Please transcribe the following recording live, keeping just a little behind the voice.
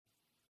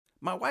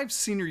My wife's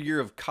senior year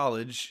of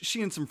college,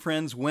 she and some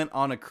friends went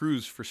on a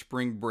cruise for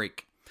spring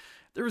break.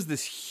 There was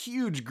this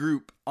huge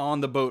group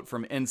on the boat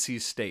from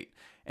NC State,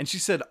 and she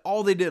said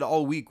all they did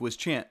all week was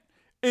chant,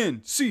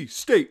 NC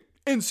State,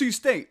 NC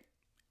State,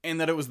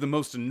 and that it was the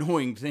most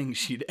annoying thing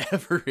she'd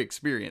ever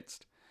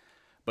experienced.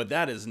 But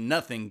that is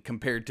nothing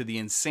compared to the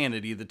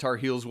insanity the Tar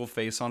Heels will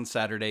face on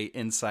Saturday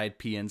inside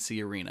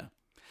PNC Arena.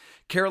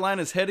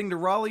 Carolina's heading to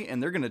Raleigh,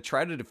 and they're going to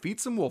try to defeat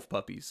some Wolf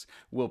Puppies.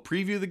 We'll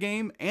preview the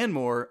game and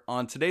more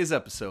on today's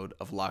episode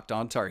of Locked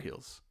On Tar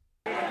Heels.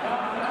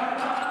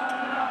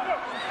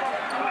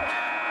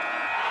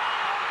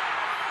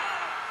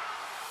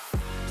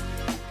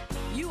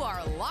 You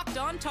are Locked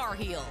On Tar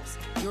Heels,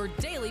 your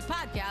daily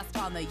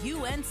podcast on the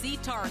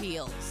UNC Tar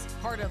Heels.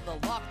 Part of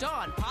the Locked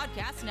On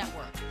Podcast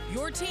Network,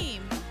 your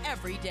team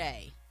every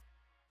day.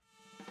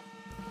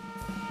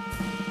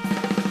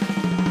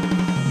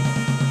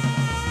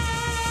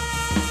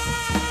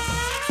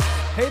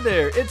 Hey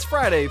there, it's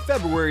Friday,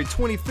 February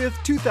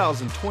 25th,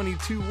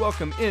 2022.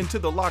 Welcome into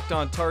the Locked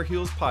On Tar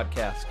Heels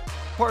podcast,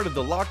 part of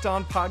the Locked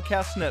On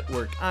Podcast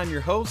Network. I'm your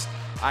host,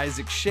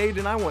 Isaac Shade,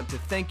 and I want to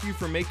thank you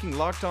for making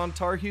Locked On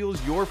Tar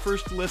Heels your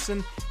first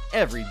listen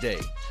every day.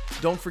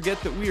 Don't forget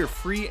that we are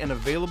free and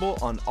available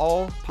on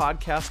all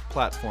podcast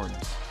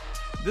platforms.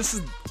 This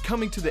is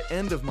coming to the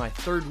end of my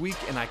third week,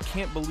 and I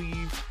can't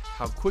believe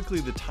how quickly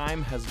the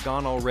time has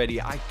gone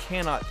already. I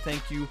cannot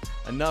thank you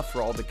enough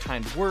for all the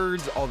kind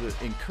words, all the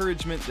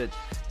encouragement that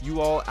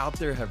you all out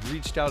there have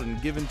reached out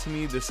and given to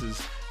me. This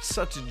is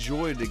such a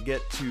joy to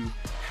get to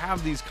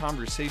have these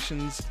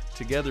conversations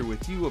together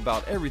with you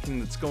about everything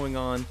that's going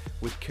on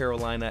with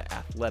Carolina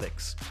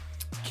athletics.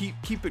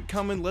 Keep it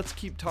coming. Let's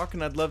keep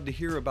talking. I'd love to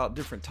hear about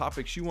different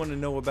topics you want to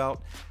know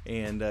about,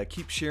 and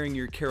keep sharing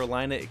your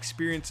Carolina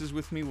experiences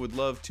with me. Would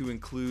love to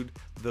include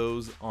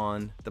those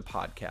on the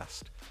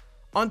podcast.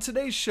 On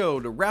today's show,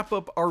 to wrap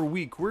up our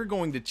week, we're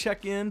going to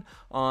check in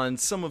on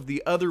some of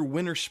the other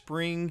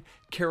winter-spring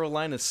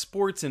Carolina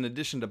sports in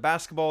addition to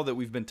basketball that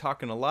we've been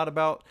talking a lot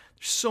about.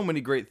 There's so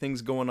many great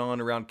things going on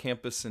around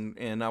campus,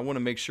 and I want to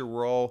make sure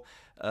we're all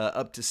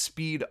up to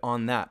speed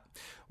on that.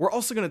 We're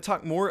also going to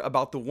talk more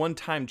about the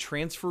one-time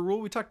transfer rule.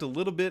 We talked a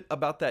little bit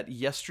about that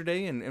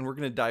yesterday, and we're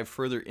going to dive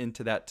further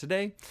into that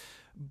today.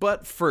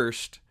 But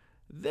first,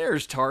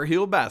 there's Tar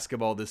Heel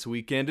basketball this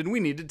weekend, and we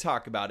need to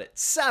talk about it.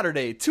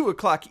 Saturday, 2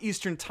 o'clock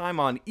Eastern Time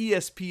on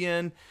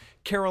ESPN,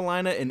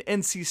 Carolina and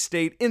NC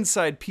State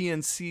inside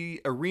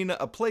PNC Arena,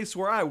 a place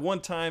where I one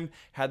time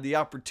had the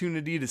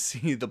opportunity to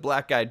see the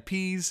Black Eyed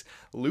Peas.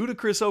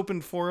 Ludacris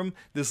opened for them.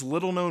 This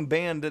little-known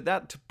band at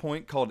that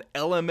point called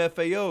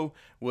LMFAO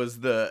was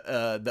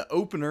the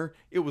opener.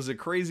 It was a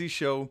crazy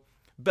show.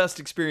 Best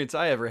experience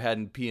I ever had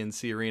in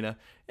PNC Arena,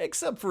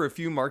 except for a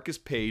few Marcus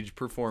Page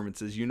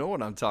performances. You know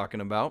what I'm talking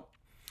about.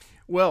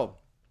 Well,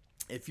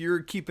 if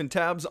you're keeping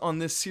tabs on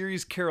this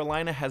series,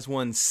 Carolina has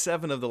won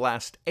 7 of the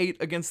last 8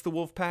 against the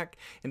Wolfpack.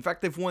 In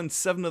fact, they've won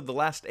 7 of the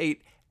last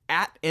 8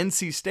 at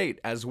NC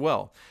State as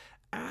well.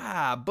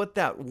 But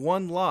that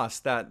one loss,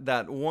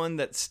 that one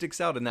that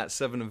sticks out in that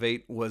 7 of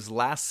 8 was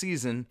last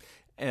season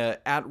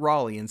at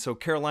Raleigh. And so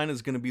Carolina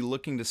is going to be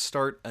looking to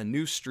start a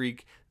new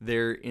streak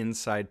there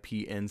inside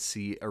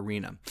PNC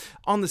Arena.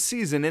 On the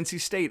season, NC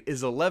State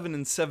is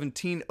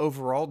 11-17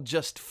 overall,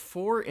 just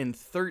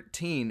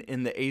 4-13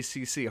 in the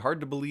ACC. Hard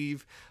to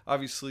believe.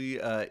 Obviously,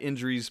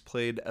 injuries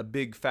played a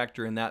big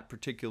factor in that,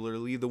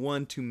 particularly the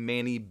one to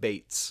Manny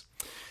Bates.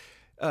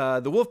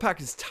 The Wolfpack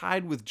is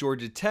tied with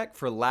Georgia Tech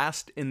for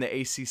last in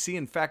the ACC.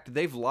 In fact,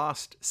 they've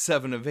lost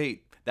 7 of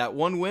 8. That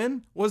one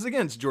win was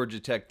against Georgia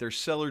Tech, their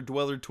cellar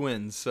dweller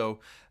twins.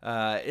 So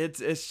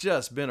it's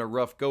just been a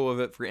rough go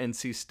of it for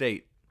NC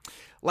State.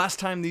 Last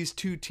time these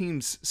two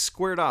teams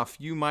squared off,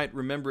 you might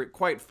remember it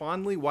quite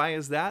fondly. Why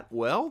is that?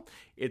 Well,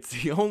 it's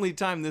the only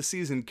time this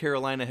season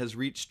Carolina has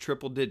reached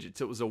triple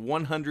digits. It was a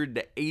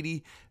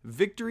 100-80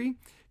 victory.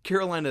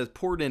 Carolina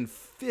poured in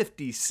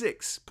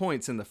 56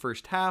 points in the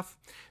first half.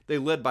 They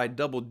led by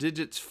double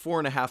digits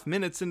 4.5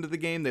 minutes into the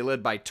game. They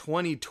led by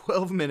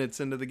 12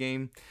 minutes into the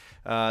game.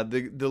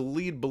 The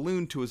lead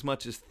ballooned to as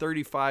much as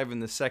 35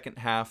 in the second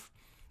half,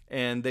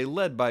 and they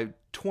led by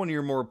 20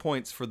 or more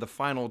points for the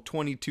final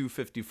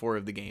 22-54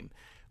 of the game.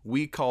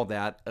 We call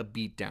that a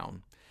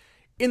beatdown.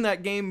 In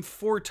that game,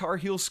 4 Tar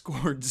Heels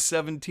scored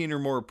 17 or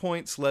more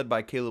points, led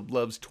by Caleb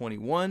Love's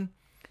 21.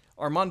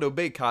 Armando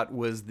Bacot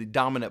was the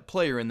dominant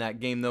player in that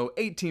game, though.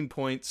 18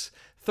 points,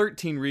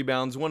 13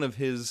 rebounds, one of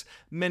his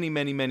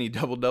many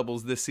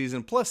double-doubles this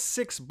season, plus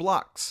 6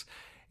 blocks.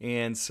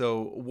 And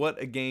so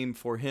what a game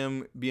for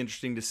him. Be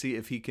interesting to see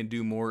if he can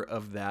do more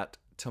of that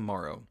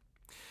tomorrow.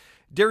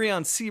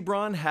 Darion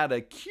Sebron had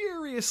a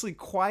curiously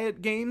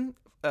quiet game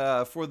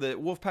for the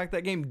Wolfpack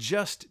that game.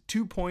 Just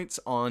 2 points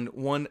on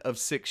 1 of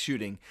 6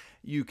 shooting.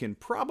 You can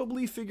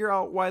probably figure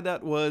out why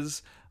that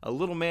was. A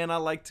little man I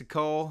like to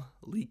call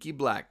Leaky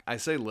Black. I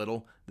say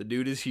little. The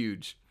dude is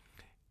huge.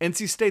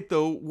 NC State,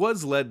 though,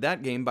 was led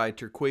that game by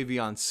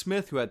Terquavion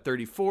Smith, who had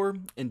 34,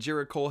 and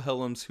Jericole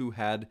Helms, who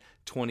had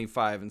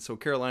 25. And so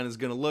Carolina is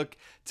going to look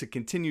to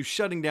continue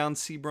shutting down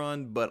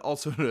Sebron, but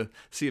also to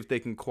see if they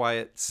can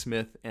quiet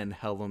Smith and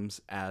Helms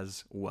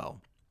as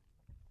well.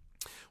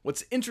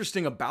 What's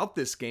interesting about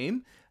this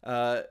game,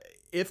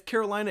 if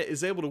Carolina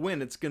is able to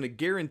win, it's going to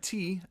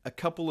guarantee a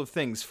couple of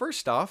things.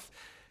 First off,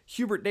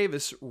 Hubert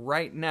Davis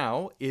right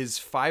now is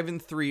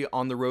 5-3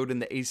 on the road in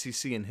the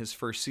ACC in his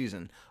first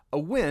season. A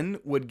win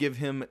would give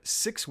him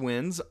 6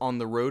 wins on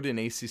the road in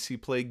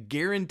ACC play,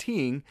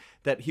 guaranteeing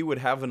that he would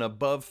have an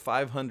above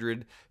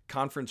 500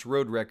 conference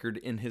road record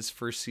in his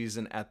first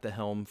season at the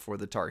helm for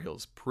the Tar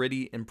Heels.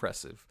 Pretty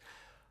impressive.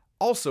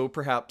 Also,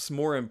 perhaps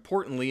more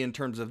importantly in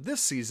terms of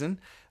this season,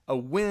 a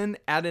win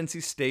at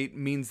NC State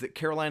means that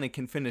Carolina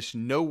can finish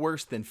no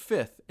worse than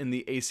 5th in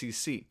the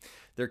ACC.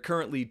 They're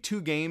currently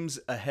 2 games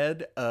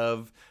ahead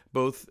of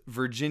both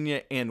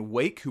Virginia and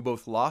Wake, who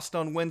both lost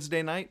on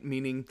Wednesday night,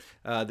 meaning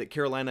that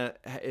Carolina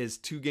is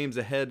 2 games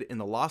ahead in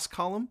the loss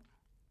column.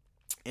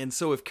 And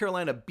so if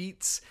Carolina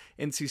beats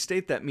NC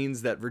State, that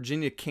means that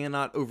Virginia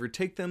cannot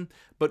overtake them,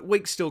 but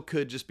Wake still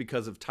could just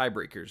because of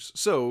tiebreakers.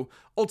 So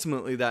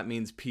ultimately that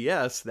means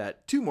PS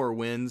that 2 more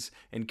wins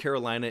and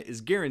Carolina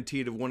is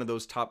guaranteed of one of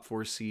those top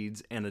 4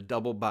 seeds and a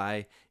double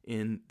bye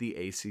in the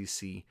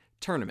ACC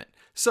tournament.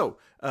 So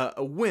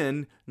a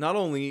win, not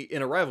only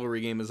in a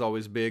rivalry game, is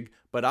always big,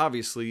 but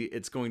obviously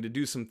it's going to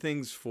do some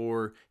things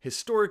for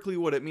historically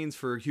what it means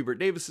for Hubert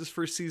Davis's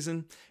first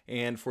season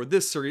and for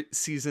this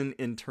season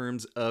in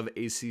terms of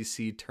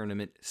ACC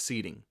tournament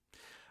seeding.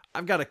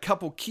 I've got a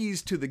couple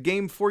keys to the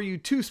game for you,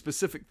 2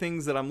 specific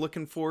things that I'm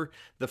looking for.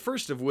 The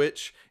first of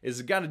which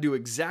is got to do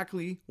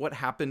exactly what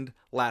happened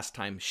last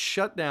time.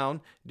 Shut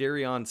down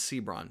Darion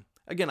Sebron.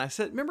 Again,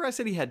 remember I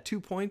said he had 2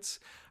 points?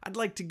 I'd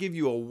like to give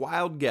you a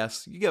wild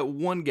guess. You get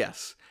 1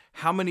 guess.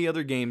 How many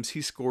other games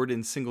he scored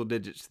in single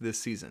digits this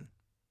season?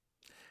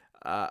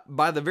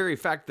 By the very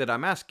fact that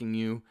I'm asking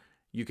you,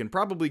 you can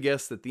probably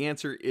guess that the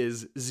answer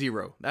is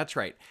 0. That's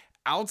right.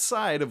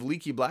 Outside of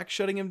Leaky Black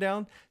shutting him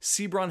down,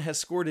 Sebron has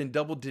scored in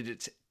double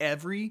digits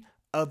every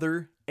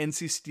other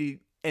NC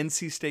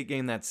State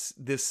game that's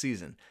this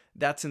season.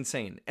 That's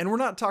insane. And we're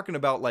not talking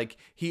about like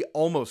he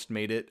almost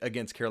made it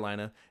against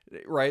Carolina,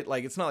 right?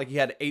 Like it's not like he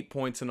had 8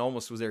 points and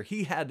almost was there.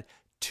 He had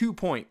 2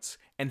 points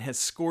and has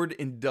scored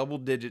in double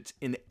digits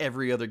in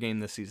every other game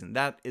this season.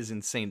 That is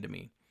insane to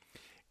me.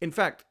 In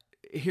fact,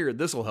 here,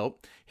 this will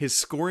help. His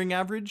scoring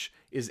average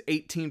is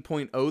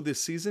 18.0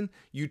 this season.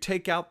 You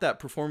take out that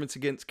performance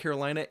against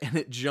Carolina and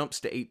it jumps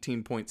to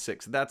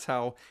 18.6. That's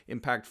how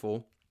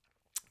impactful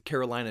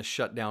Carolina's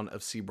shutdown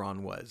of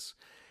Sebron was.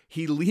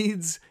 He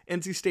leads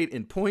NC State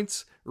in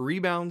points,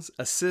 rebounds,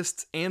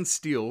 assists, and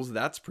steals.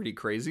 That's pretty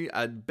crazy.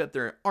 I bet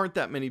there aren't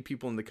that many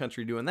people in the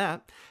country doing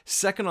that.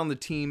 Second on the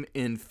team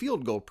in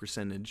field goal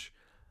percentage.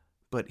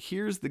 But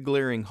here's the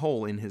glaring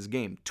hole in his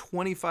game,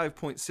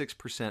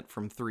 25.6%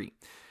 from 3.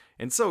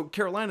 And so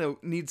Carolina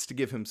needs to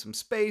give him some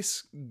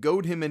space,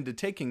 goad him into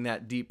taking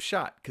that deep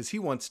shot because he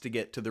wants to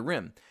get to the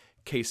rim.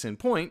 Case in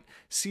point,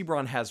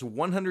 Sebron has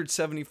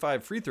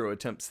 175 free throw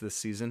attempts this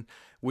season,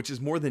 which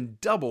is more than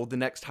double the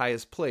next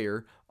highest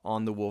player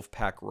on the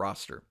Wolfpack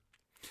roster.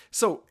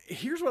 So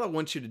here's what I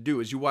want you to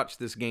do as you watch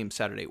this game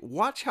Saturday.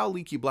 Watch how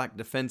Leaky Black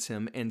defends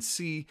him and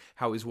see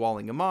how he's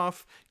walling him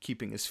off,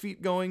 keeping his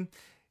feet going.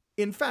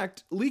 In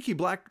fact, Leaky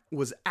Black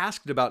was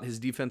asked about his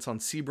defense on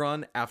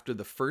Sebron after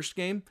the first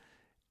game,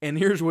 and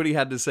here's what he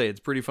had to say. It's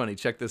pretty funny.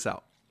 Check this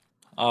out.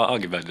 I'll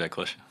get back to that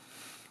question.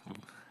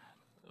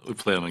 We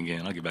play them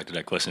again. I'll get back to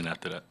that question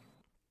after that.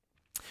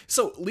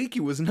 So Leaky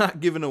was not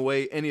giving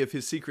away any of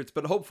his secrets,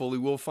 but hopefully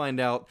we'll find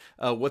out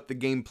what the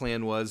game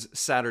plan was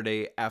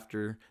Saturday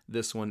after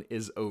this one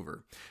is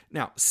over.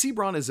 Now,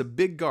 Sebron is a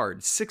big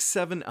guard,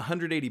 6'7",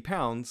 180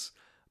 pounds,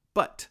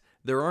 but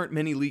there aren't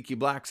many Leaky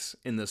Blacks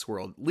in this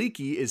world.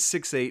 Leaky is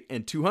 6'8"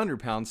 and 200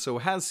 pounds, so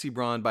has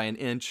Sebron by an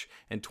inch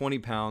and 20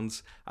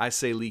 pounds. I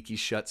say Leaky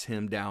shuts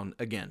him down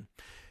again.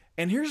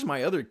 And here's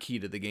my other key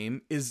to the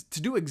game, is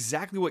to do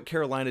exactly what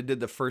Carolina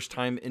did the first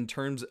time in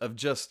terms of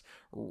just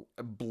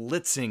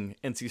blitzing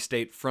NC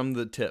State from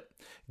the tip.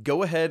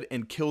 Go ahead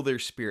and kill their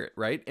spirit,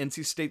 right?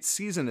 NC State's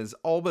season is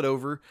all but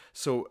over,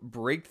 so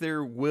break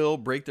their will,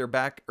 break their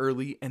back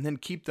early, and then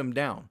keep them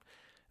down.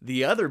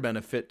 The other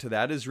benefit to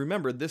that is,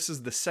 remember, this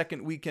is the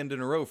second weekend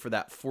in a row for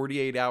that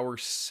 48-hour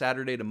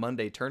Saturday to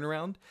Monday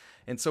turnaround.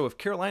 And so if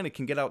Carolina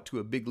can get out to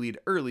a big lead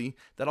early,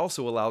 that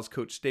also allows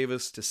Coach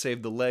Davis to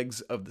save the legs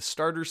of the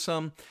starters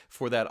some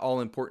for that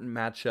all-important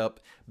matchup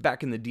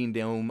back in the Dean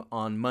Dome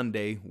on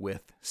Monday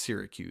with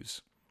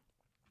Syracuse.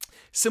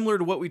 Similar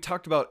to what we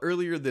talked about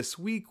earlier this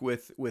week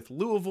with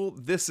Louisville,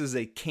 this is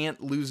a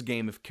can't-lose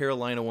game if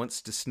Carolina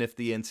wants to sniff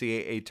the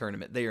NCAA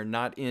tournament. They are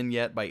not in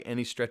yet by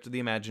any stretch of the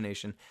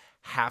imagination.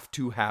 Have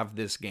to have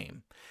this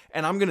game.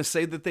 And I'm going to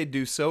say that they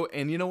do so.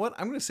 And you know what?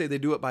 I'm going to say they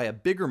do it by a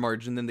bigger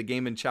margin than the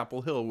game in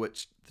Chapel Hill,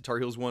 which the Tar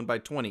Heels won by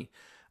 20.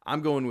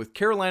 I'm going with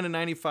Carolina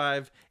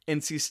 95,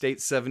 NC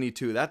State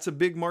 72. That's a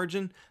big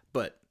margin,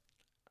 but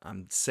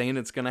I'm saying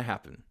it's going to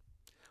happen.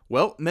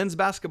 Well, men's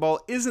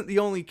basketball isn't the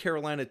only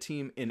Carolina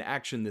team in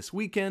action this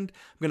weekend.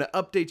 I'm going to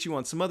update you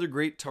on some other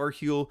great Tar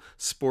Heel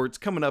sports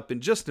coming up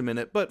in just a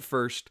minute, but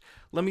first,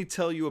 let me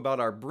tell you about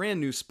our brand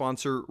new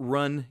sponsor,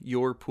 Run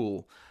Your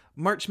Pool.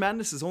 March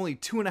Madness is only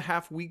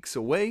 2.5 weeks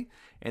away,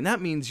 and that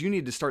means you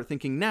need to start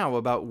thinking now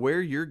about where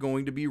you're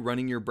going to be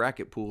running your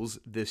bracket pools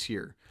this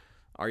year.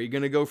 Are you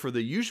going to go for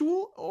the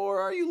usual,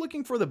 or are you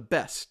looking for the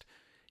best?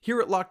 Here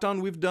at Locked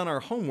On, we've done our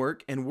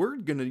homework, and we're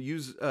going to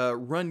use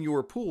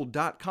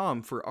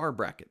runyourpool.com for our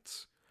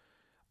brackets.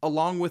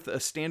 Along with a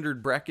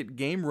standard bracket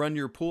game, Run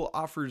Your Pool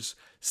offers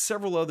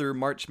several other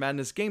March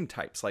Madness game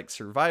types like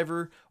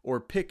Survivor or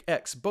Pick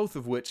X, both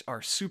of which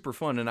are super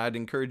fun, and I'd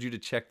encourage you to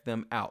check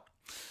them out.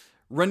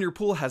 Run Your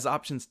Pool has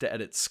options to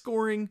edit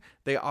scoring.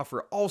 They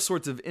offer all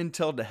sorts of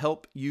intel to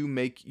help you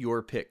make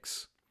your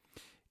picks.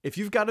 If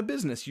you've got a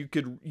business, you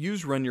could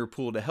use Run Your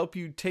Pool to help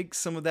you take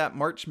some of that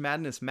March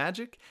Madness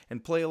magic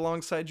and play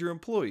alongside your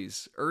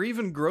employees, or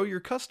even grow your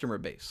customer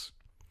base.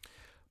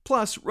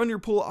 Plus, Run Your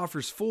Pool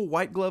offers full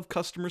white glove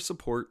customer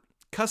support,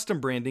 custom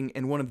branding,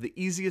 and one of the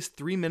easiest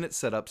 3-minute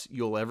setups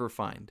you'll ever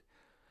find.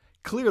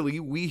 Clearly,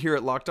 we here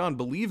at Locked On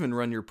believe in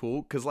Run Your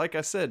Pool because, like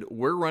I said,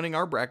 we're running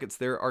our brackets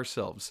there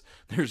ourselves.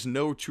 There's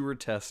no truer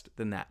test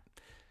than that.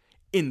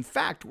 In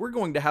fact, we're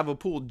going to have a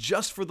pool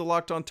just for the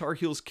Locked On Tar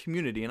Heels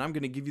community, and I'm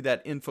going to give you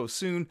that info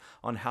soon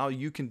on how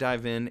you can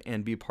dive in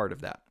and be part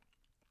of that.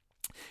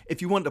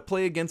 If you want to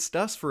play against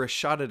us for a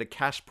shot at a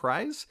cash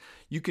prize,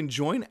 you can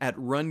join at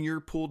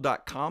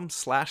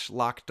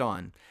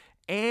runyourpool.com/lockedon.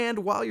 And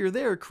while you're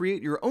there,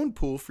 create your own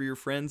pool for your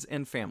friends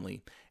and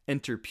family.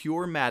 Enter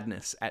Pure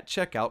Madness at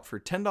checkout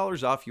for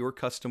 $10 off your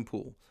custom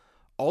pool.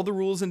 All the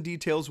rules and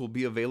details will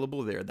be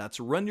available there. That's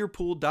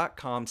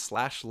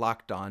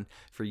runyourpool.com/lockedon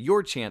for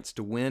your chance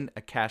to win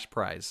a cash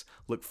prize.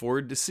 Look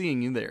forward to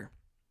seeing you there.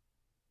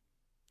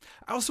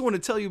 I also want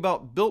to tell you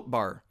about Built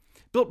Bar.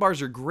 Built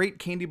Bars are great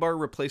candy bar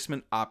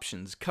replacement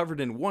options covered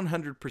in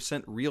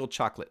 100% real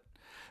chocolate.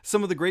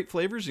 Some of the great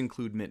flavors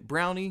include mint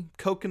brownie,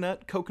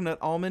 coconut, coconut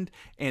almond,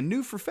 and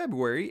new for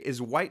February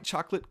is white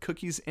chocolate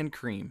cookies and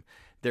cream.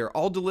 They're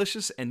all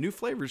delicious and new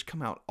flavors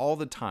come out all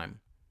the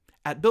time.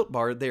 At Built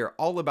Bar, they are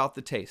all about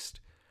the taste.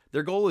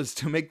 Their goal is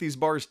to make these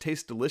bars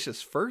taste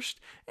delicious first,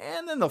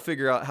 and then they'll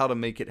figure out how to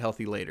make it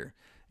healthy later.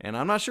 And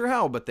I'm not sure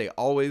how, but they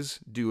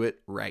always do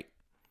it right.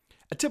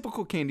 A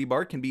typical candy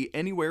bar can be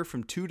anywhere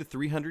from 200 to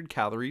 300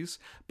 calories,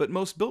 but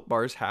most Built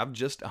Bars have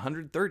just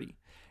 130.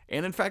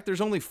 And in fact,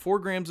 there's only 4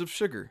 grams of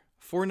sugar,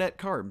 4 net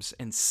carbs,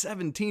 and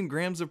 17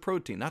 grams of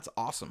protein. That's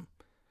awesome.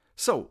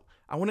 So,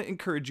 I want to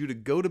encourage you to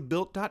go to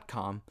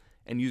Built.com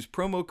and use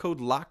promo code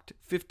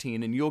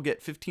LOCKED15 and you'll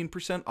get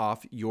 15%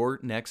 off your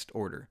next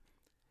order.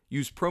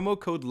 Use promo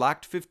code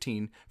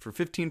LOCKED15 for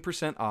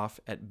 15% off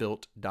at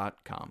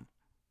Built.com.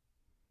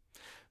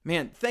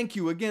 Man, thank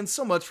you again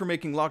so much for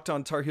making Locked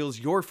On Tar Heels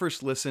your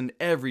first listen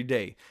every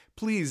day.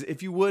 Please,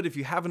 if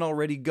you haven't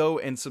already, go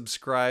and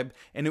subscribe,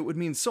 and it would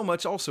mean so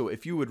much also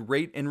if you would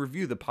rate and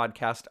review the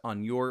podcast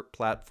on your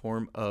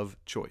platform of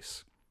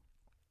choice.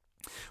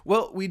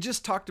 Well, we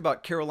just talked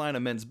about Carolina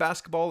men's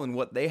basketball and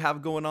what they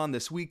have going on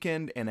this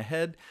weekend and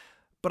ahead,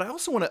 but I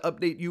also want to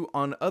update you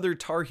on other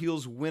Tar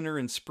Heels winter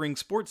and spring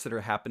sports that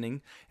are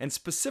happening, and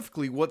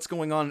specifically what's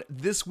going on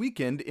this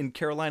weekend in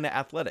Carolina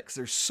athletics.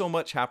 There's so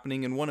much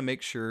happening and want to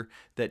make sure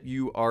that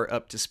you are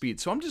up to speed.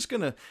 So I'm just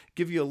going to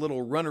give you a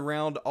little run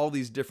around all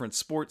these different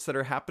sports that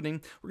are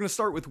happening. We're going to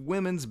start with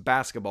women's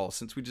basketball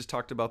since we just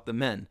talked about the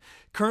men.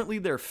 Currently,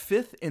 they're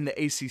 5th in the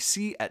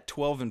ACC at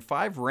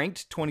 12-5,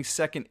 ranked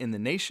 22nd in the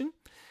nation.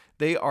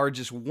 They are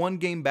just 1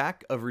 game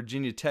back of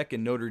Virginia Tech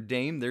and Notre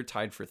Dame. They're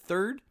tied for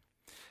 3rd.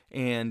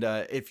 And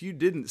if you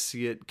didn't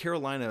see it,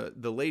 Carolina,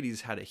 the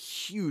ladies had a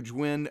huge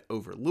win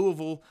over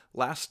Louisville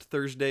last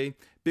Thursday.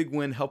 Big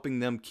win helping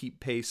them keep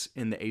pace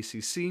in the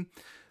ACC.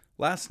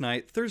 Last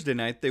night, Thursday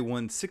night, they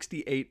won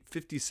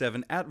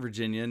 68-57 at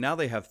Virginia. Now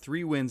they have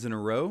 3 wins in a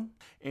row.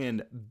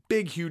 And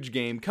big, huge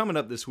game coming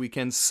up this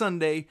weekend.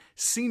 Sunday,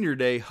 Senior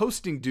Day,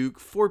 hosting Duke,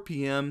 4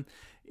 p.m.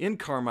 in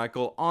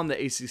Carmichael on the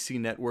ACC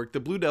network. The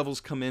Blue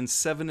Devils come in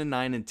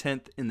 7-9 and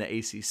 10th in the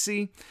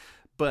ACC.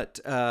 But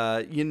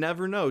you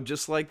never know,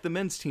 just like the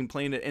men's team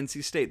playing at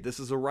NC State. This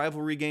is a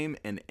rivalry game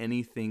and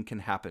anything can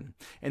happen.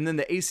 And then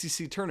the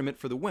ACC tournament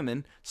for the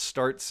women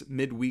starts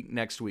midweek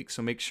next week,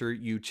 so make sure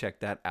you check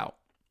that out.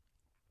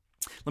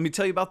 Let me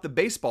tell you about the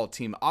baseball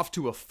team. Off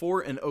to a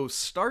 4-0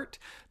 start.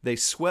 They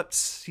swept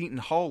Seton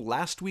Hall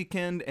last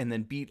weekend and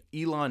then beat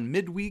Elon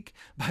midweek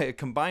by a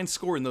combined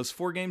score in those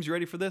 4 games. You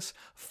ready for this?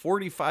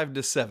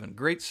 45-7.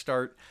 Great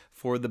start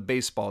for the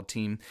baseball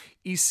team.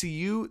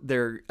 ECU,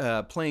 they're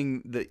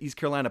playing the East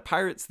Carolina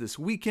Pirates this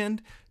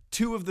weekend.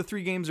 2 of the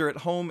 3 games are at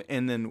home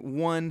and then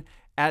 1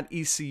 at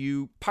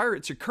ECU.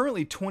 Pirates are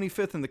currently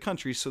 25th in the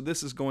country, so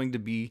this is going to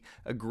be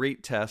a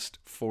great test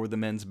for the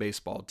men's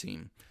baseball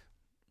team.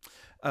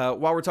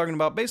 While we're talking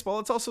about baseball,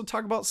 let's also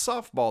talk about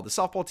softball. The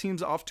softball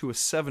team's off to a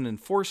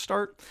 7-4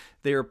 start.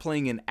 They are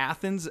playing in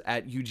Athens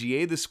at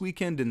UGA this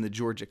weekend in the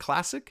Georgia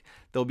Classic.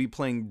 They'll be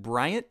playing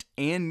Bryant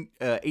and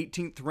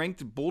 18th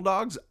ranked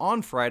Bulldogs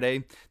on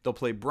Friday. They'll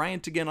play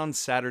Bryant again on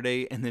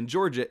Saturday and then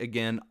Georgia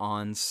again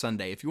on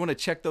Sunday. If you want to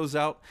check those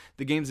out,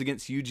 the games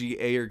against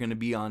UGA are going to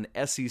be on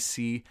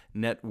SEC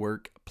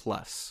Network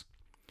Plus.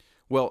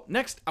 Well,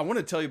 next, I want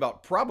to tell you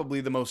about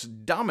probably the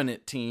most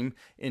dominant team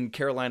in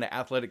Carolina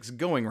athletics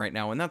going right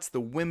now, and that's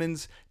the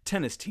women's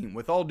tennis team,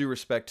 with all due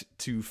respect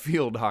to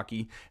field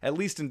hockey, at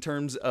least in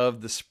terms of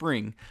the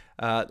spring.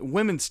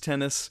 Women's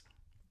tennis,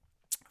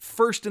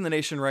 first in the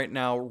nation right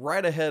now,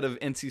 right ahead of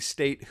NC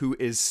State, who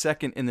is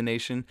second in the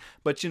nation.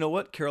 But you know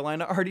what?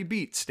 Carolina already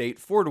beat State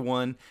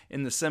 4-1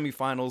 in the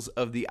semifinals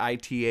of the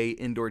ITA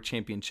Indoor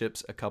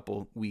Championships a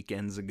couple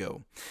weekends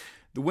ago.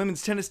 The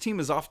women's tennis team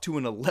is off to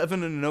an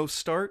 11-0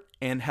 start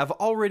and have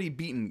already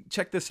beaten,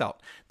 check this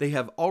out, they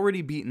have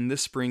already beaten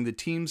this spring the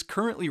teams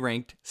currently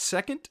ranked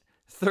 2nd,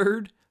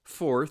 3rd,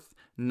 4th,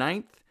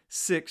 9th,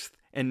 6th,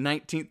 and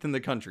 19th in the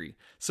country.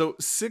 So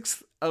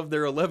 6 of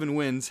their 11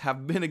 wins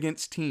have been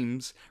against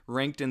teams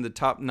ranked in the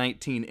top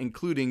 19,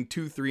 including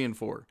 2, 3, and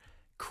 4.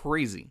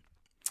 Crazy.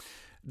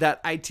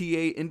 That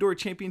ITA Indoor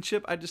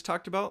Championship I just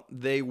talked about,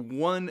 they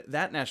won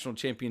that national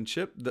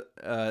championship,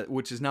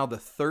 which is now the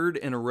 3rd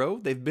in a row.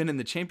 They've been in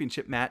the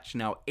championship match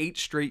now 8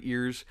 straight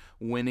years,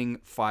 winning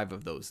 5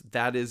 of those.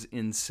 That is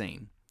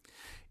insane.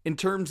 In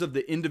terms of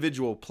the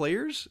individual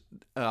players,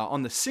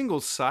 on the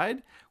singles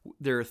side,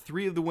 there are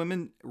 3 of the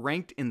women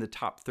ranked in the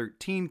top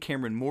 13.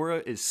 Cameron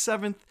Mora is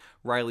 7th,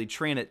 Riley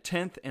Tran at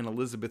 10th, and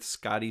Elizabeth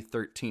Scotty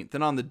 13th.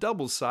 And on the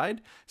doubles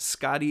side,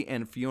 Scotty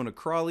and Fiona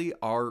Crawley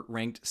are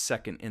ranked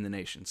 2nd in the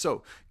nation.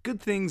 So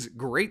good things,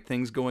 great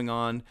things going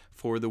on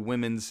for the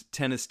women's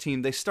tennis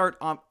team. They start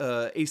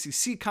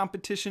ACC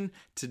competition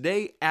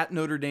today at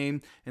Notre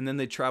Dame, and then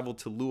they travel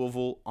to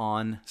Louisville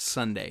on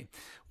Sunday.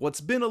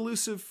 What's been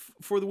elusive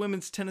for the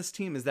women's tennis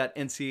team is that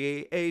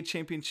NCAA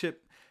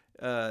championship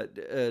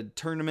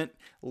tournament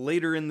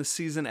later in the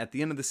season, at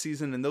the end of the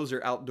season, and those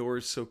are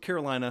outdoors, so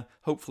Carolina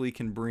hopefully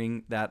can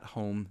bring that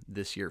home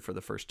this year for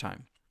the first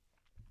time.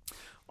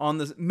 On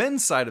the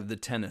men's side of the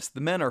tennis,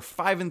 the men are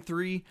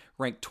 5-3,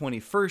 ranked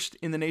 21st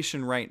in the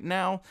nation right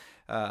now.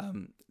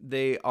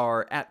 They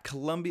are at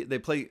Columbia. They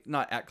play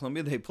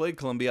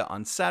Columbia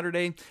on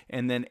Saturday,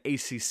 and then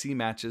ACC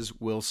matches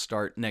will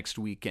start next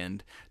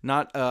weekend.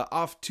 Not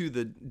off to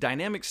the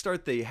dynamic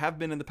start they have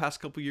been in the past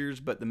couple years,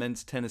 but the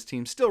men's tennis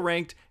team still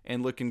ranked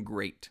and looking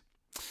great.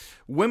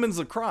 Women's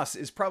lacrosse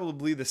is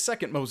probably the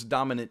second most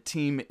dominant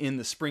team in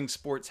the spring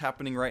sports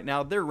happening right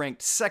now. They're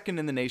ranked 2nd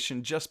in the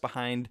nation, just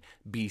behind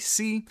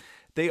BC.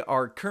 They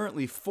are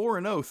currently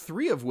 4-0,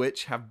 3 of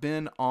which have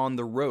been on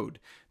the road.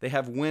 They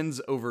have wins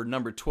over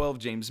number 12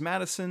 James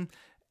Madison,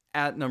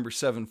 at number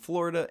 7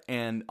 Florida,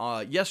 and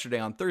yesterday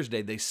on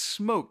Thursday they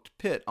smoked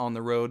Pitt on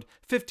the road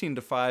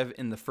 15-5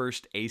 in the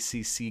first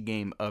ACC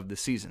game of the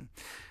season.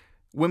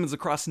 Women's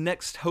lacrosse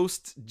next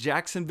hosts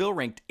Jacksonville,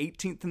 ranked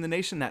 18th in the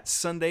nation. That's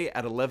Sunday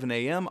at 11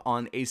 a.m.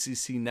 on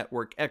ACC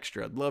Network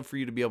Extra. I'd love for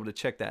you to be able to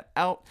check that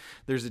out.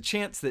 There's a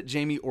chance that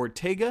Jamie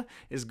Ortega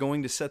is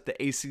going to set the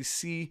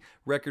ACC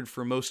record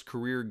for most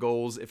career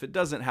goals. If it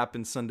doesn't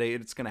happen Sunday,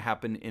 it's going to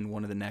happen in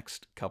one of the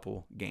next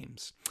couple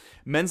games.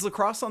 Men's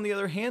lacrosse, on the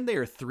other hand, they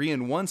are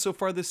 3-1 so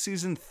far this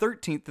season,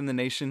 13th in the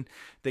nation.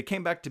 They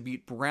came back to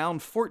beat Brown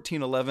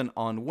 14-11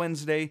 on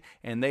Wednesday,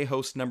 and they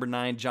host number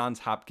 9 Johns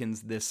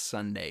Hopkins this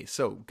Sunday.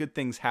 So good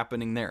things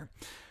happening there.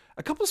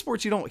 A couple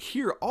sports you don't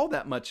hear all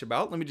that much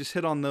about. Let me just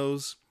hit on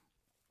those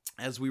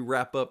as we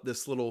wrap up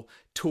this little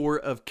tour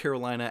of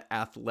Carolina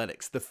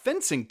athletics. The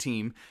fencing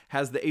team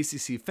has the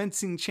ACC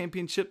Fencing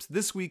Championships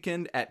this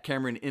weekend at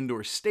Cameron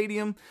Indoor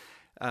Stadium.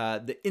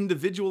 The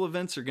individual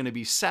events are going to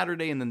be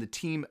Saturday, and then the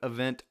team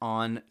event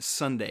on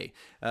Sunday.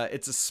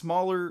 It's a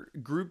smaller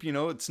group,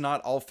 it's not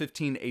all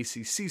 15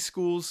 ACC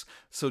schools.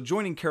 So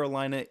joining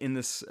Carolina in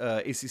this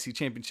ACC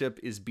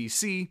championship is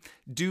BC,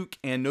 Duke,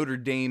 and Notre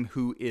Dame,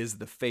 who is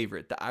the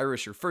favorite. The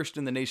Irish are first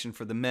in the nation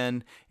for the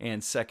men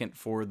and second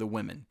for the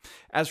women.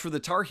 As for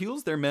the Tar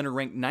Heels, their men are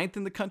ranked 9th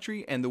in the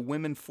country and the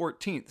women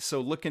 14th. So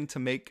looking to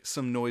make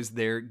some noise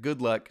there. Good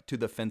luck to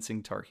the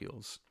fencing Tar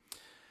Heels.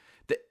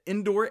 The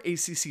Indoor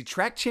ACC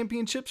Track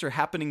Championships are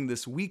happening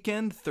this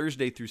weekend,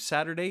 Thursday through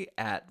Saturday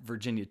at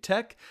Virginia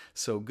Tech,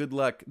 so good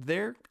luck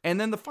there.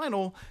 And then the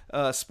final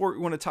sport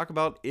we want to talk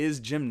about is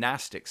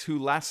gymnastics, who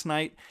last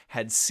night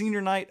had senior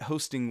night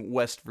hosting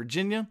West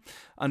Virginia.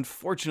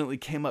 Unfortunately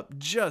came up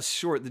just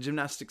short. The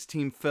gymnastics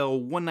team fell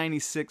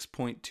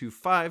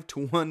 196.25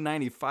 to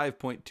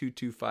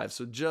 195.225,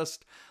 so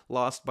just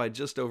lost by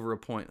just over a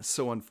point.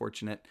 So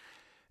unfortunate.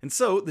 And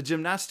so the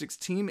gymnastics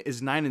team is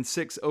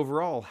 9-6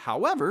 overall.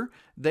 However,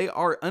 they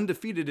are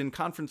undefeated in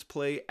conference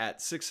play at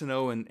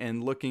 6-0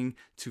 and looking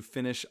to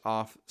finish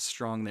off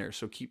strong there.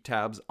 So keep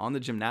tabs on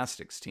the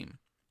gymnastics team.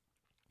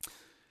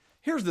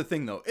 Here's the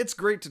thing though. It's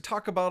great to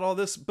talk about all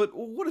this, but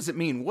what does it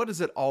mean? What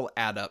does it all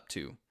add up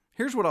to?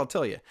 Here's what I'll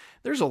tell you.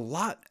 There's a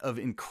lot of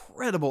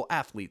incredible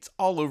athletes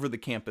all over the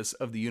campus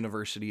of the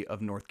University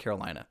of North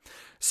Carolina.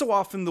 So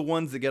often the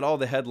ones that get all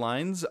the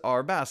headlines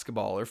are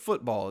basketball or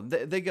football.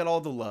 They get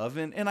all the love,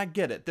 and I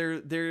get it.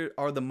 There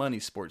are the money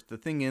sports, the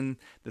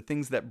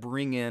things that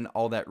bring in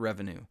all that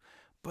revenue.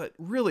 But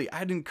really,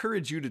 I'd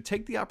encourage you to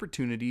take the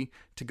opportunity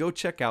to go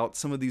check out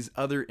some of these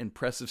other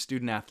impressive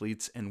student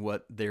athletes and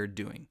what they're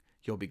doing.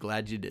 You'll be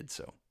glad you did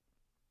so.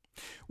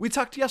 We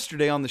talked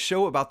yesterday on the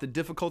show about the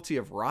difficulty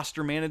of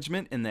roster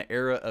management in the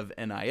era of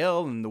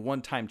NIL and the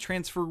one-time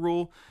transfer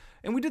rule,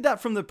 and we did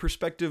that from the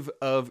perspective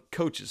of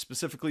coaches,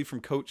 specifically from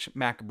Coach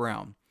Mack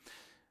Brown.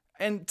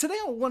 And today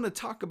I want to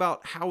talk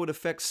about how it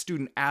affects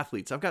student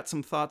athletes. I've got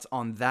some thoughts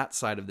on that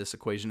side of this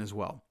equation as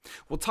well.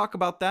 We'll talk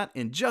about that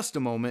in just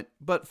a moment,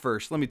 but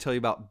first, let me tell you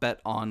about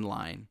Bet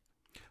Online.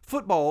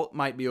 Football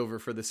might be over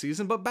for the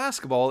season, but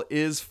basketball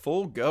is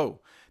full go.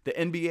 The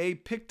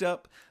NBA picked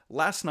up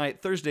last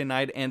night, Thursday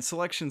night, and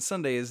Selection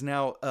Sunday is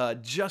now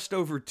just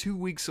over 2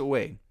 weeks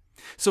away.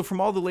 So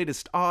from all the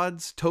latest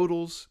odds,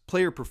 totals,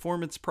 player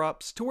performance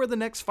props, to where the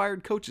next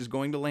fired coach is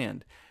going to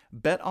land,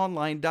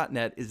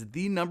 BetOnline.net is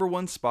the number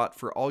one spot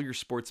for all your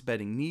sports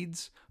betting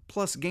needs,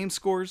 plus game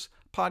scores,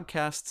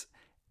 podcasts,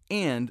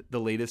 and the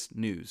latest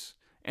news.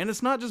 And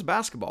it's not just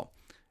basketball.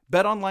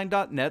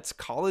 BetOnline.net's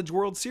College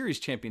World Series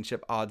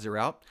championship odds are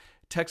out.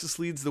 Texas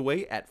leads the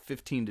way at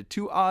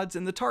 15-2 odds,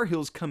 and the Tar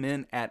Heels come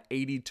in at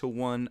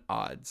 80-1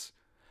 odds.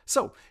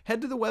 So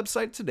head to the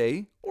website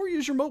today or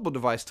use your mobile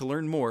device to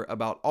learn more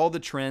about all the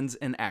trends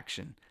in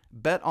action.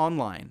 Bet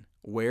Online,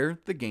 where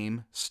the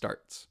game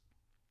starts.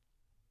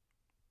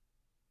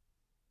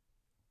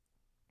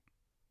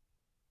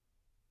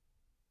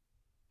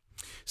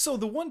 So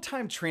the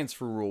one-time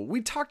transfer rule,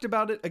 we talked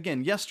about it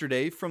again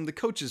yesterday from the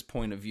coach's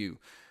point of view.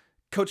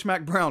 Coach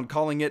Mack Brown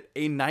calling it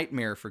a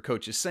nightmare for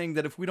coaches, saying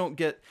that if we don't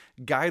get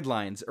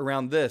guidelines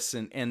around this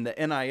and the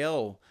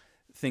NIL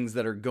things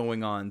that are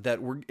going on, that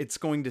it's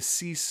going to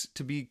cease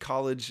to be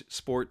college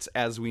sports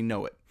as we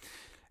know it.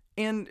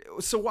 And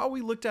so while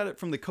we looked at it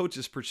from the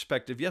coach's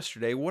perspective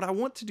yesterday, what I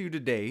want to do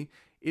today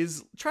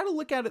is try to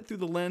look at it through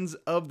the lens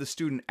of the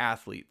student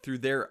athlete, through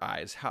their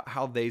eyes,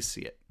 how they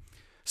see it.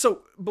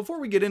 So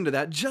before we get into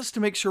that, just to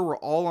make sure we're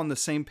all on the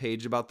same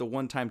page about the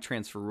one-time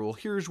transfer rule,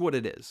 here's what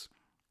it is.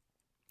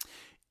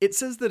 It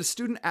says that a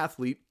student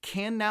athlete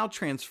can now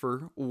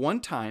transfer one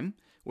time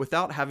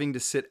without having to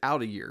sit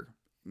out a year,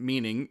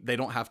 meaning they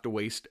don't have to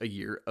waste a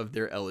year of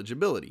their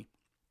eligibility.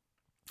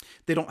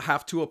 They don't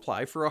have to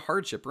apply for a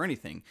hardship or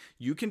anything.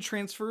 You can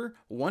transfer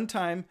one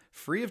time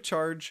free of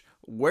charge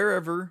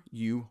wherever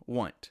you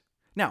want.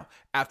 Now,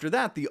 after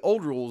that, the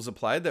old rules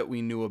apply that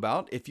we knew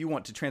about. If you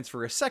want to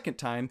transfer a second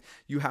time,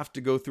 you have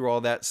to go through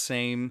all that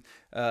same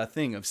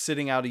thing of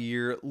sitting out a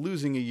year,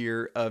 losing a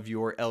year of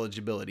your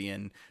eligibility.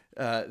 And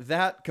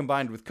that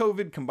combined with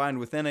COVID, combined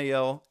with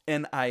NIL,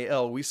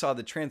 we saw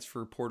the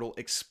transfer portal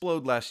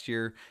explode last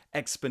year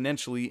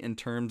exponentially in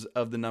terms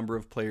of the number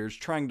of players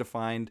trying to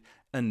find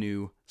a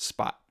new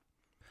spot.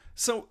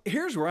 So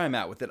here's where I'm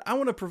at with it. I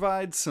want to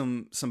provide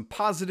some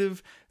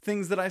positive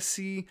things that I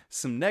see,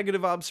 some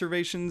negative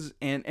observations,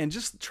 and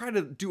just try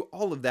to do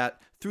all of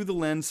that through the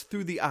lens,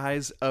 through the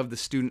eyes of the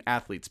student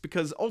athletes,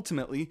 because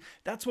ultimately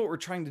that's what we're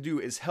trying to do,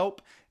 is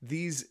help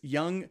these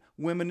young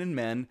women and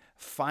men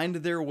find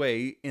their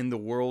way in the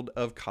world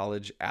of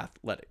college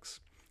athletics.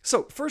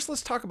 So first,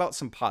 let's talk about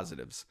some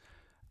positives.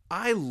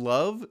 I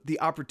love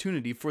the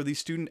opportunity for these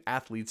student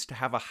athletes to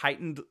have a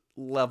heightened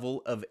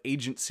level of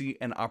agency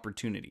and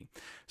opportunity.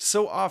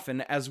 So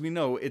often, as we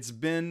know, it's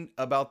been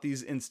about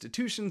these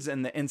institutions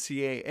and the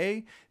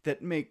NCAA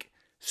that make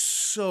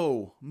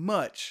so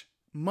much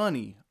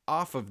money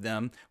off of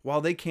them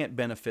while they can't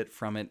benefit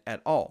from it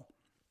at all.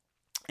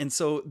 And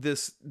so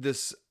this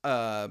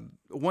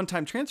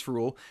one-time transfer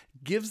rule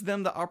gives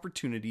them the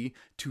opportunity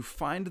to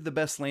find the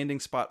best landing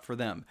spot for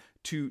them,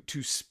 to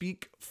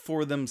speak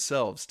for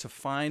themselves, to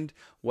find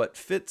what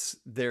fits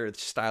their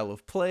style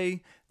of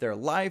play, their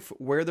life,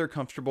 where they're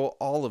comfortable,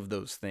 all of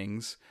those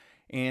things.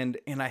 And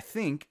I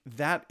think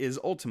that is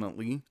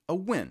ultimately a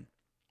win.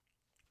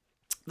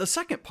 The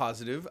second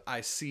positive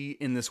I see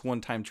in this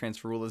one-time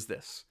transfer rule is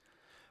this.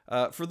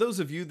 For those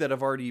of you that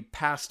have already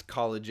passed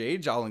college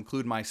age, I'll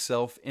include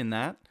myself in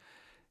that.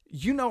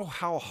 You know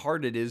how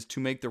hard it is to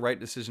make the right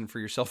decision for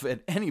yourself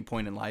at any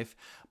point in life,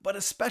 but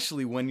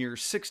especially when you're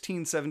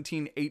 16,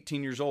 17,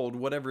 18 years old,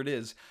 whatever it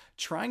is,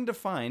 trying to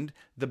find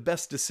the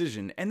best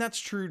decision. And that's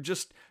true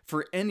just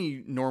for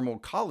any normal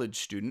college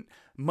student,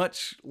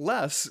 much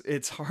less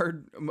it's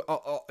hard,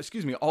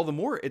 all the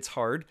more it's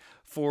hard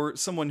for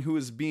someone who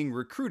is being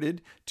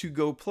recruited to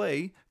go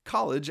play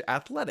college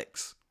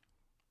athletics.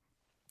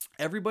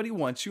 Everybody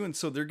wants you, and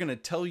so they're going to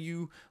tell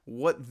you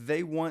what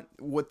they want,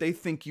 what they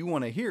think you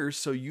want to hear,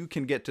 so you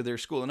can get to their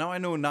school. And now I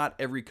know not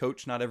every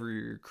coach, not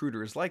every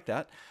recruiter is like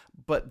that,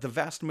 but the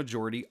vast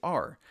majority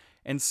are.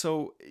 And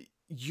so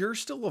you're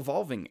still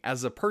evolving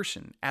as a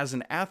person, as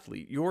an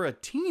athlete. You're a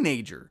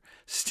teenager,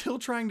 still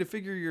trying to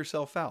figure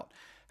yourself out.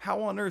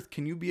 How on earth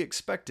can you be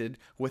expected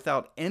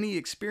without any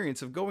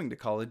experience of going to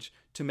college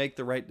to make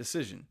the right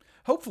decision?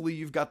 Hopefully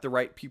you've got the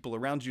right people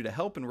around you to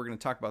help, and we're going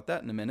to talk about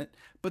that in a minute,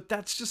 but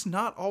that's just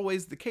not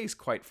always the case,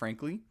 quite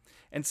frankly.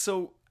 And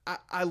so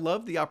I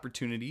love the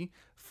opportunity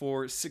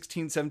for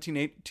 16, 17,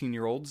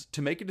 18-year-olds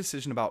to make a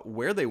decision about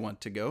where they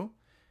want to go.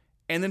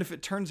 And then if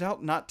it turns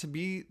out not to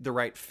be the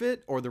right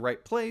fit or the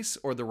right place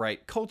or the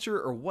right culture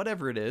or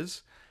whatever it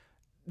is,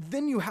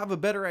 then you have a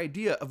better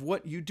idea of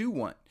what you do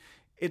want.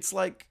 It's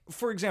like,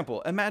 for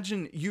example,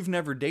 imagine you've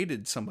never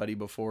dated somebody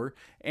before,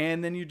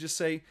 and then you just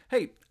say,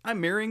 hey, I'm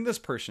marrying this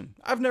person.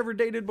 I've never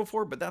dated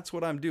before, but that's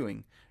what I'm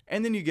doing.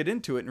 And then you get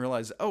into it and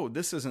realize, oh,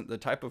 this isn't the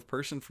type of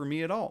person for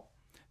me at all.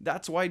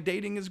 That's why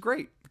dating is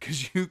great,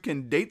 because you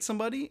can date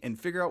somebody and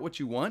figure out what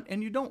you want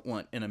and you don't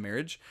want in a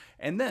marriage,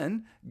 and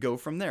then go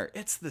from there.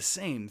 It's the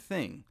same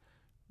thing.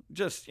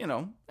 Just,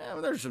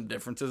 there's some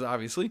differences,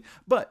 obviously,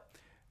 but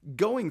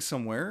going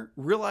somewhere,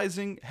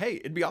 realizing, hey,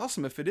 it'd be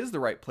awesome if it is the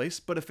right place,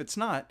 but if it's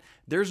not,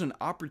 there's an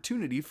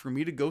opportunity for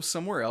me to go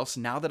somewhere else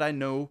now that I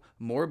know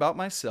more about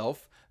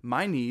myself,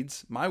 my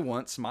needs, my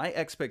wants, my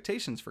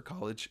expectations for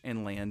college,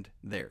 and land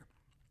there.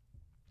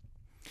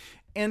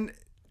 And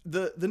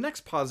the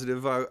next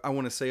positive I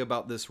want to say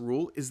about this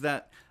rule is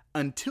that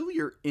until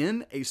you're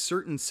in a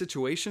certain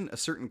situation, a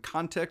certain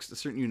context, a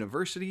certain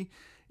university,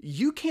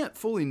 you can't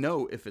fully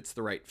know if it's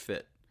the right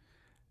fit.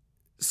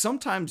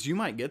 Sometimes you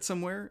might get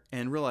somewhere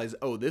and realize,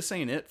 oh, this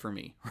ain't it for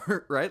me,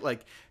 right?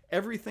 Like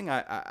everything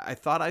I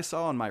thought I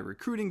saw on my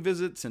recruiting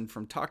visits and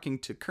from talking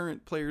to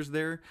current players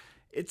there,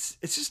 it's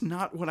just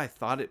not what I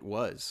thought it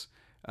was.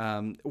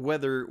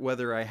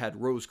 Whether I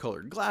had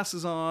rose-colored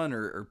glasses on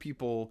or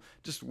people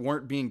just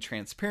weren't being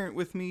transparent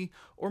with me,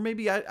 or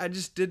maybe I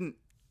just didn't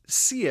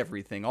see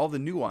everything, all the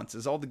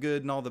nuances, all the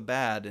good and all the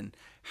bad, and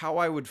how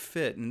I would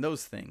fit and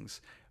those things.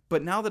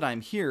 But now that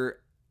I'm here,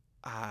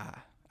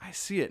 I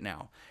see it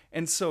now.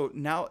 And so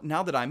now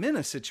that I'm in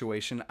a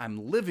situation,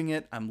 I'm living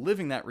it, I'm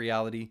living that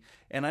reality,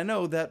 and I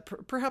know that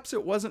perhaps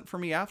it wasn't for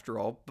me after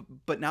all,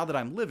 but now that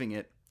I'm living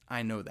it,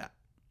 I know that.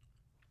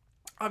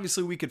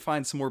 Obviously, we could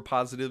find some more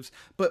positives,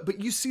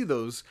 but you see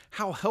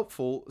how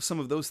helpful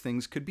some of those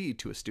things could be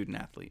to a student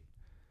athlete.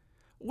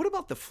 What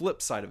about the flip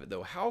side of it,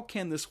 though? How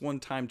can this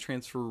one-time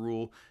transfer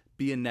rule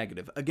be a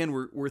negative? Again,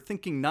 we're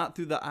thinking not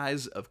through the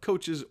eyes of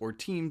coaches or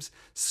teams,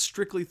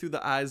 strictly through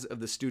the eyes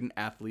of the student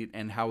athlete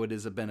and how it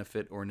is a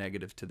benefit or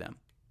negative to them.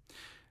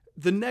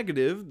 The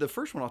negative, the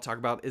first one I'll talk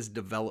about, is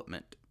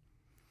development.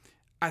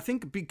 I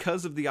think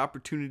because of the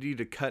opportunity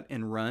to cut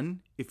and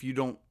run, if you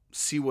don't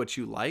see what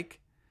you like,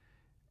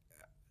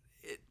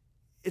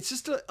 it's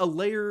just a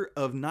layer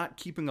of not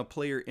keeping a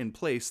player in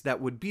place that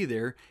would be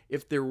there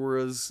if there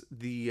was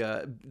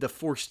the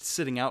forced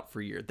sitting out for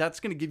a year. That's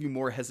going to give you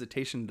more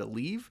hesitation to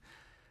leave.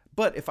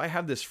 But if I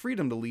have this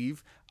freedom to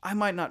leave, I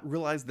might not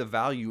realize the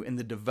value in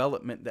the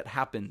development that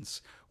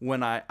happens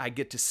when I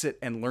get to sit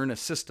and learn a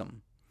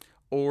system,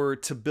 or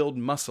to build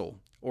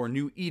muscle, or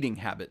new eating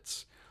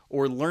habits,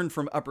 or learn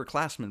from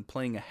upperclassmen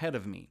playing ahead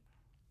of me.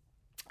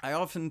 I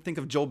often think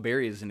of Joel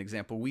Berry as an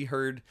example. We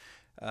heard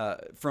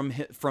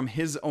from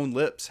his own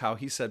lips how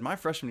he said, my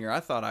freshman year, I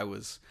thought I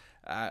was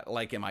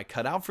am I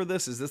cut out for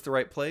this? Is this the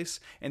right place?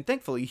 And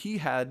thankfully, he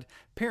had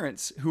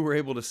parents who were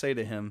able to say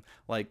to him,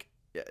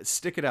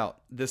 stick it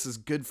out. This is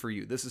good for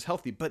you. This is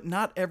healthy. But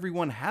not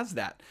everyone has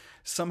that.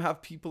 Some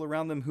have people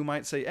around them who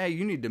might say, hey,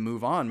 you need to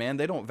move on, man.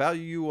 They don't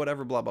value you,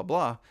 whatever, blah, blah,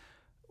 blah.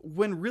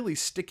 When really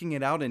sticking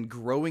it out and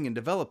growing and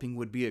developing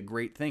would be a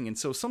great thing. And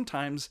so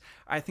sometimes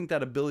I think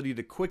that ability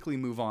to quickly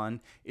move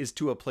on is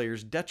to a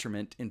player's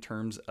detriment in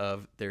terms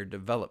of their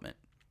development.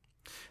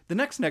 The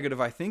next negative,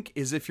 I think,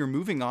 is if you're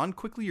moving on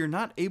quickly, you're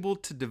not able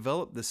to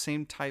develop the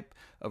same type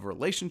of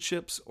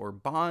relationships or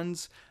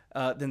bonds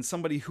than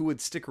somebody who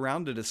would stick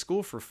around at a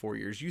school for 4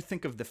 years. You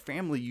think of the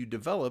family you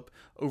develop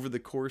over the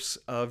course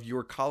of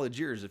your college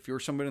years. If you're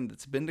somebody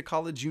that's been to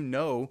college, you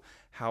know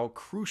how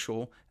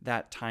crucial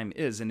that time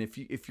is. And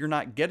if you're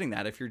not getting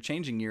that, if you're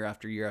changing year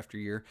after year after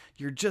year,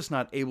 you're just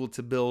not able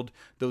to build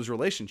those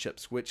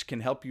relationships, which can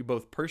help you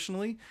both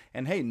personally.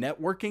 And hey,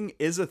 networking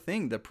is a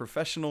thing. The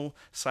professional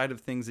side of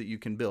things that you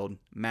can build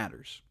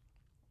matters.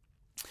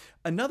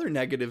 Another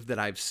negative that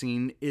I've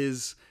seen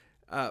is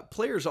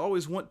players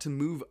always want to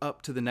move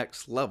up to the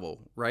next level,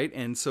 right?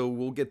 And so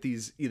we'll get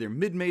these either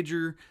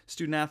mid-major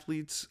student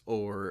athletes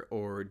or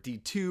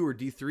D2 or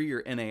D3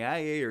 or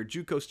NAIA or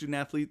JUCO student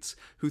athletes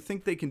who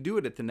think they can do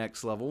it at the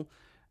next level,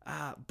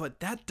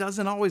 but that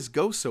doesn't always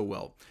go so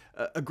well.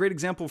 A great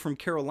example from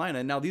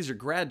Carolina, now these are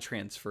grad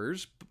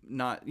transfers,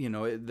 not,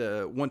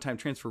 the one-time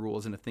transfer rule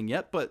isn't a thing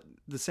yet, but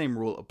the same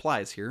rule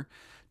applies here.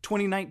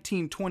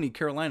 2019-20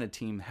 Carolina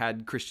team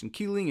had Christian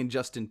Keeling and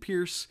Justin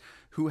Pierce,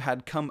 who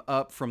had come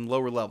up from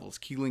lower levels.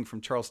 Keeling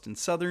from Charleston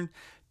Southern,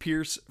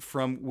 Pierce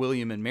from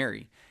William and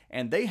Mary.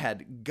 And they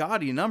had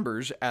gaudy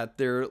numbers at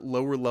their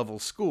lower level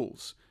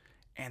schools.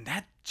 And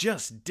that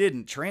just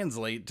didn't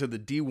translate to the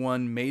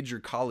D1 major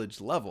college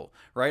level,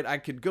 right? I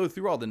could go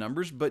through all the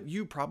numbers, but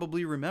you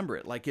probably remember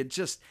it. Like it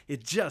just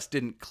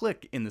didn't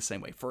click in the same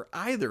way for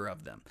either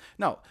of them.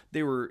 Now,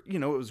 they were, it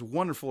was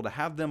wonderful to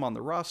have them on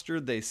the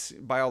roster.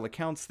 By all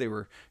accounts, they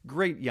were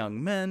great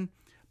young men,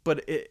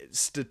 but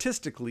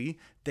statistically,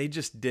 they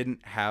just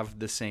didn't have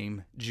the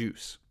same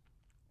juice.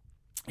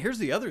 Here's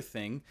the other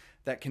thing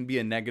that can be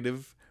a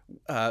negative.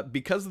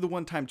 Because of the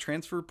one-time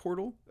transfer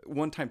rule,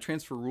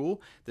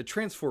 the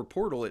transfer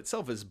portal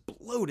itself is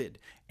bloated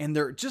and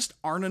there just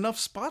aren't enough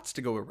spots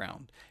to go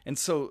around. And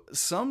so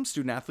some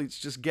student athletes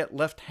just get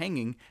left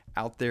hanging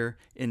out there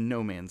in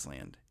no man's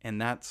land, and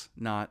that's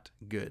not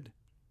good.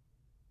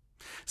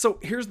 So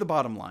here's the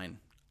bottom line.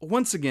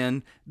 Once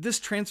again, this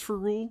transfer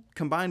rule,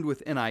 combined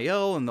with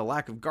NIL and the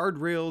lack of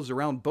guardrails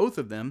around both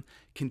of them,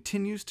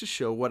 continues to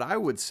show what I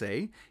would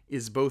say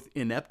is both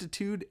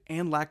ineptitude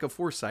and lack of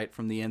foresight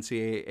from the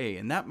NCAA.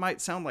 And that might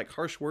sound like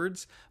harsh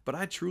words, but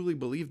I truly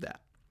believe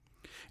that.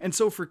 And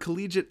so for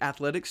collegiate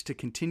athletics to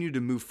continue to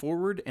move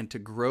forward and to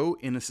grow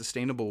in a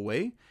sustainable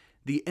way,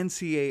 the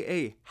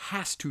NCAA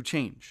has to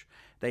change.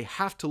 They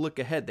have to look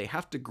ahead. They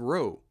have to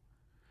grow.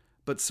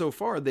 But so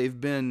far, they've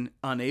been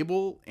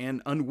unable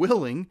and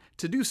unwilling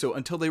to do so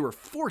until they were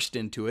forced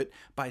into it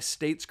by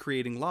states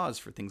creating laws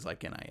for things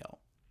like NIL.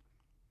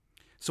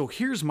 So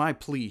here's my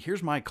plea,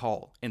 here's my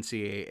call,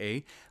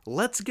 NCAA.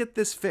 Let's get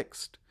this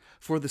fixed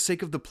for the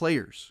sake of the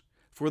players,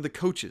 for the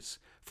coaches,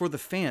 for the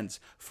fans,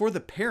 for the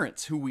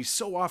parents who we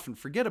so often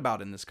forget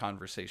about in this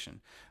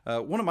conversation.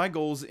 One of my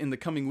goals in the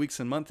coming weeks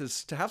and months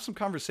is to have some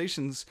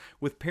conversations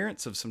with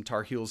parents of some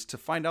Tar Heels to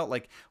find out,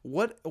 like,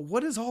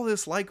 what is all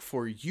this like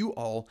for you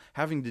all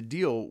having to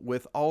deal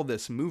with all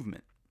this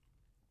movement?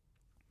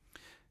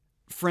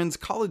 Friends,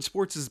 college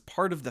sports is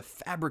part of the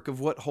fabric of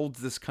what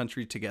holds this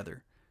country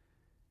together.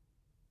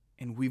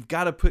 And we've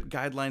got to put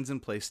guidelines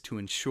in place to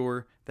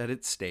ensure that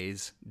it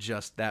stays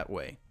just that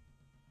way.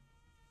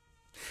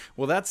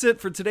 Well, that's it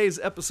for today's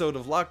episode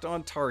of Locked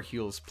On Tar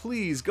Heels.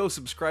 Please go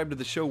subscribe to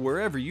the show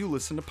wherever you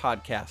listen to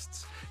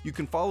podcasts. You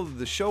can follow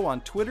the show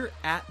on Twitter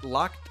at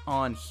Locked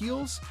On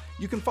Heels.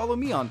 You can follow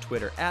me on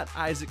Twitter at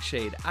Isaac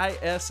Schade,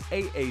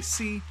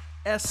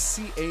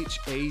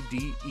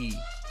 ISAACSCHADE.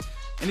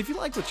 And if you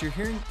like what you're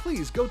hearing,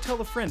 please go tell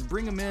a friend,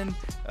 bring them in,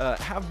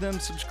 have them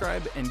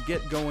subscribe, and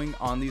get going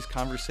on these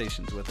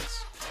conversations with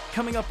us.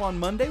 Coming up on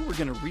Monday, we're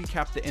going to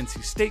recap the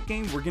NC State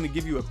game. We're going to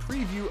give you a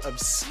preview of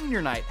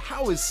Senior Night.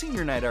 How is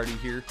Senior Night already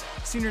here?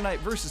 Senior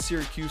Night versus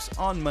Syracuse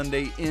on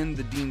Monday in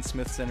the Dean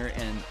Smith Center,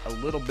 and a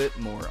little bit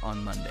more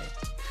on Monday.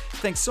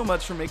 Thanks so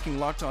much for making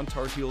Locked On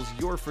Tar Heels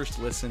your first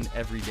listen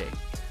every day.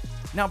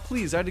 Now,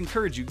 please, I'd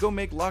encourage you, go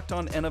make Locked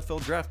On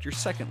NFL Draft your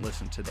second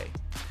listen today.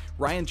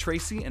 Ryan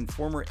Tracy and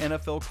former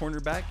NFL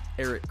cornerback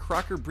Eric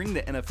Crocker bring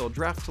the NFL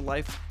Draft to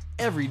life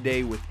every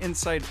day with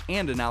insight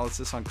and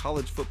analysis on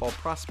college football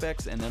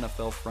prospects and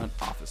NFL front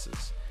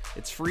offices.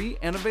 It's free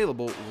and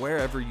available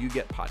wherever you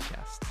get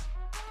podcasts.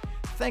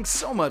 Thanks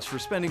so much for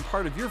spending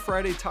part of your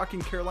Friday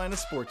talking Carolina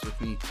sports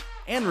with me.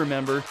 And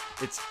remember,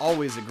 it's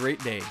always a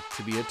great day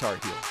to be a Tar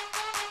Heel.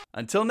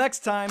 Until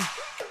next time,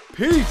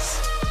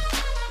 peace!